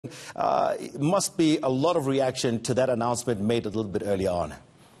It must be a lot of reaction to that announcement made a little bit earlier on.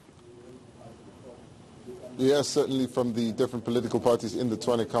 Yes, certainly from the different political parties in the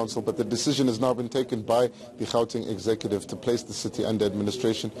Tshwane Council, but the decision has now been taken by the Gauteng executive to place the city under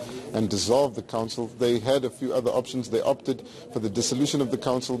administration and dissolve the council. They had a few other options. They opted for the dissolution of the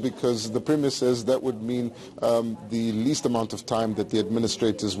council because the Premier says that would mean the least amount of time that the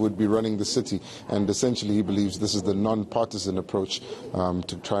administrators would be running the city, and essentially he believes this is the non-partisan approach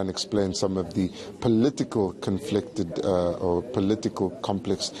to try and explain some of the political conflicted or political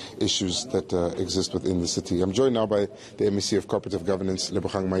complex issues that exist within the city. I'm joined now by the MEC of Cooperative Governance,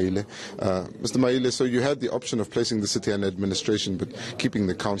 Lebogang Maile. Mr. Maile, so you had the option of placing the city under administration but keeping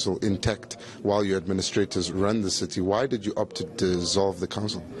the council intact while your administrators run the city. Why did you opt to dissolve the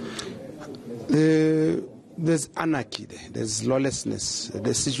council? There's anarchy there. There's lawlessness.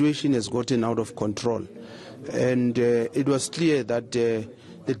 The situation has gotten out of control. And it was clear that the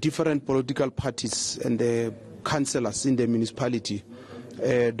different political parties and the councillors in the municipality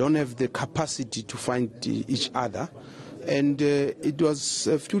don't have the capacity to find each other, and it was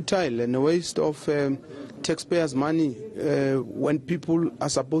futile and a waste of taxpayers' money when people are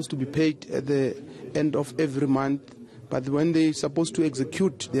supposed to be paid at the end of every month, but when they're supposed to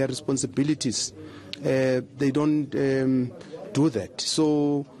execute their responsibilities, they don't do that.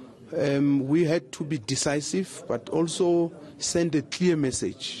 So we had to be decisive, but also send a clear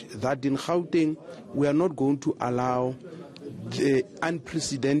message that in Gauteng we are not going to allow the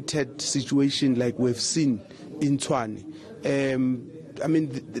unprecedented situation like we've seen in Tshwane. I mean,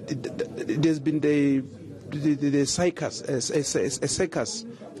 there's been the circus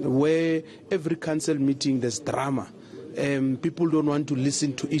where every council meeting there's drama. People don't want to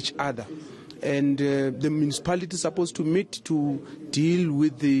listen to each other. And the municipality is supposed to meet to deal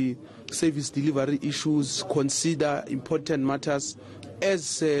with the service delivery issues, consider important matters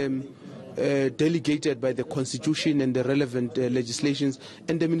as delegated by the constitution and the relevant legislations,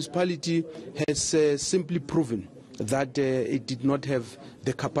 and the municipality has simply proven that it did not have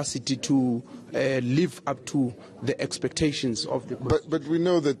the capacity to live up to the expectations of the constitution. But we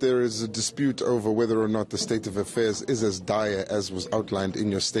know that there is a dispute over whether or not the state of affairs is as dire as was outlined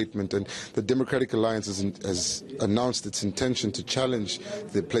in your statement, and the Democratic Alliance has announced its intention to challenge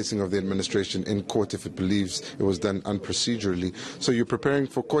the placing of the administration in court if it believes it was done unprocedurally. So you're preparing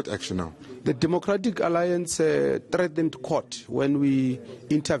for court action now? The Democratic Alliance threatened court when we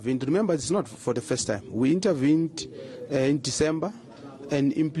intervened. Remember, it's not for the first time. We intervened in December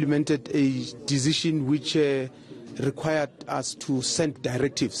and implemented a decision which required us to send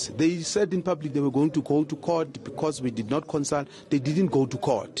directives. They said in public they were going to go to court because we did not consult. They didn't go to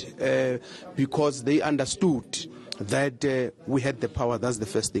court because they understood that we had the power. That's the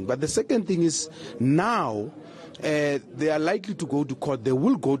first thing. But the second thing is now they are likely to go to court. They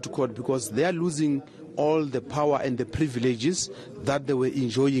will go to court because they are losing all the power and the privileges that they were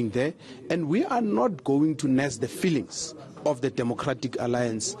enjoying there. And we are not going to nurse the feelings of the Democratic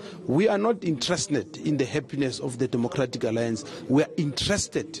Alliance. We are not interested in the happiness of the Democratic Alliance. We are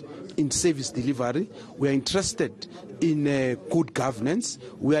interested in service delivery. We are interested in good governance.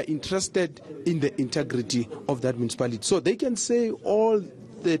 We are interested in the integrity of that municipality. So they can say all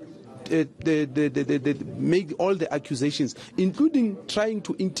make all the accusations, including trying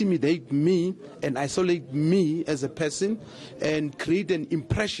to intimidate me and isolate me as a person and create an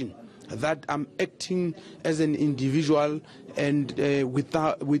impression that I'm acting as an individual and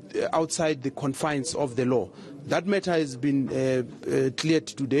outside the confines of the law. That matter has been cleared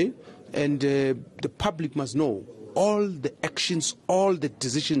today, and the public must know all the actions, all the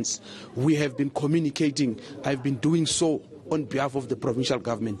decisions we have been communicating. I've been doing so on behalf of the provincial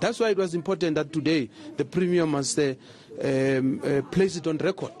government. That's why it was important that today the Premier must place it on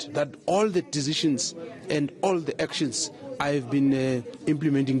record that all the decisions and all the actions I've been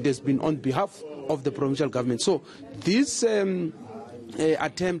implementing has been on behalf of the provincial government. So this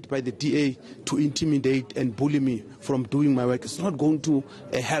attempt by the DA to intimidate and bully me from doing my work is not going to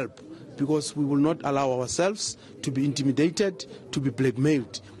help, because we will not allow ourselves to be intimidated, to be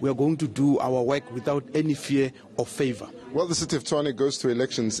blackmailed. We are going to do our work without any fear or favor. Well, the City of Tshwane goes to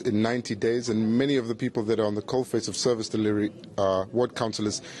elections in 90 days, and many of the people that are on the coalface of service delivery are ward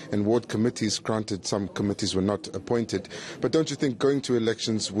councillors and ward committees. Granted, some committees were not appointed. But don't you think going to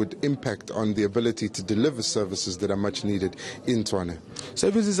elections would impact on the ability to deliver services that are much needed in Tshwane?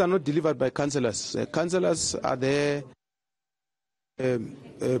 Services are not delivered by councillors. Councillors are there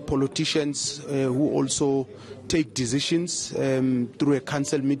politicians who also take decisions through a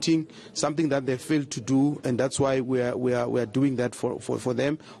council meeting, something that they failed to do, and that's why we are doing that for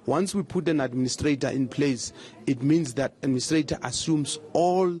them. Once we put an administrator in place, it means that administrator assumes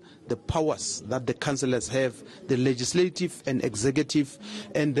all the powers that the councillors have, the legislative and executive,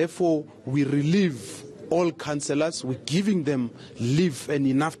 and therefore we relieve all councillors. We're giving them leave and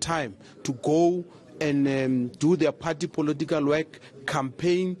enough time to go and do their party political work,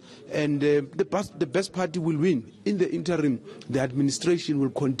 campaign, and the best party will win. In the interim, the administration will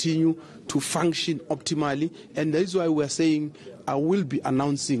continue to function optimally, and that is why we are saying I will be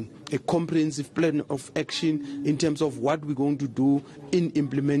announcing a comprehensive plan of action in terms of what we're going to do in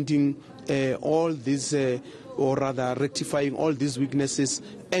implementing all these, or rather rectifying all these weaknesses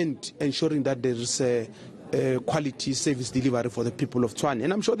and ensuring that there is quality service delivery for the people of Tshwane.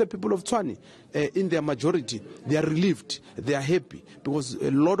 And I'm sure the people of Tshwane, in their majority, they are relieved, they are happy, because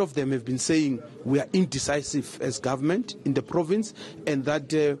a lot of them have been saying we are indecisive as government in the province and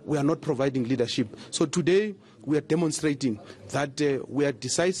that we are not providing leadership. So today we are demonstrating that we are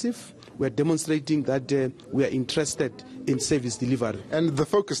decisive, we are demonstrating that we are interested in service delivery. And the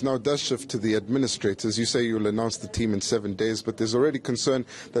focus now does shift to the administrators. You say you'll announce the team in 7 days, but there's already concern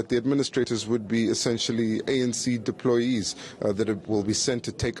that the administrators would be essentially ANC deployees that will be sent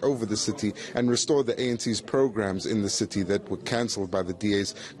to take over the city and restore the ANC's programs in the city that were cancelled by the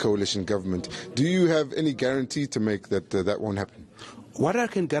DA's coalition government. Do you have any guarantee to make that that won't happen? What I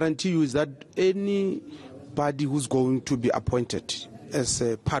can guarantee you is that anybody who's going to be appointed as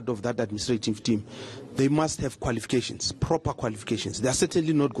a part of that administrative team, they must have qualifications, proper qualifications. They are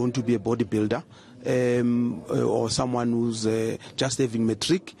certainly not going to be a bodybuilder or someone who's just having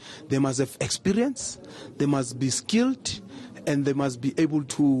matric. They must have experience, they must be skilled, and they must be able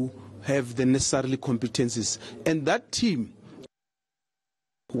to have the necessary competencies. And that team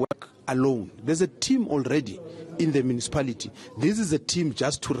work alone. There's a team already in the municipality. This is a team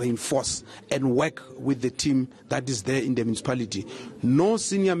just to reinforce and work with the team that is there in the municipality. No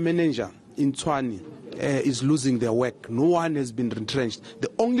senior manager in Tshwane is losing their work. No one has been retrenched. The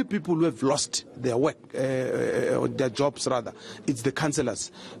only people who have lost their work, or their jobs rather, it's the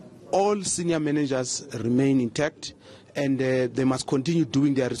councillors. All senior managers remain intact, and they must continue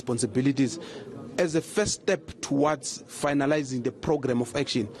doing their responsibilities. As a first step towards finalizing the program of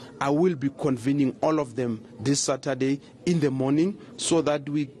action, I will be convening all of them this Saturday in the morning so that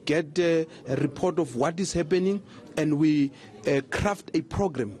we get a report of what is happening and we craft a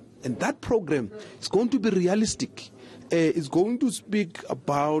program. And that program is going to be realistic. It's going to speak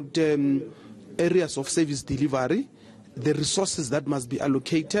about areas of service delivery, the resources that must be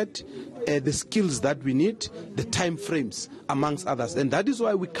allocated, the skills that we need, the time frames, amongst others. And that is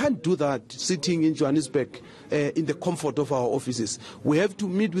why we can't do that sitting in Johannesburg in the comfort of our offices. We have to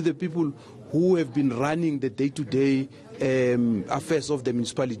meet with the people who have been running the day-to-day affairs of the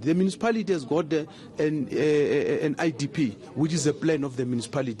municipality. The municipality has got an IDP, which is a plan of the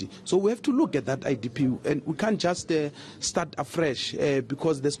municipality. So we have to look at that IDP, and we can't just start afresh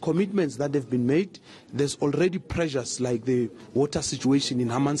because there's commitments that have been made. There's already pressures like the water situation in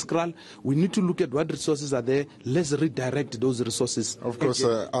Hammanskraal. We need to look at what resources are there. Let's redirect those resources. Of course,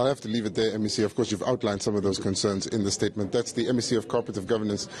 I'll have to leave it there, MEC. Of course, you've outlined some of those concerns in the statement. That's the MEC of Cooperative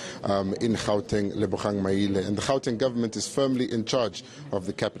Governance in Gauteng, Lebogang Maile. And the Gauteng government is firmly in charge of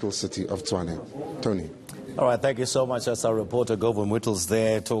the capital city of Tshwane. Tony. All right, thank you so much. That's our reporter, Govin Whittles,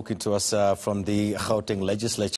 there talking to us from the Gauteng legislature.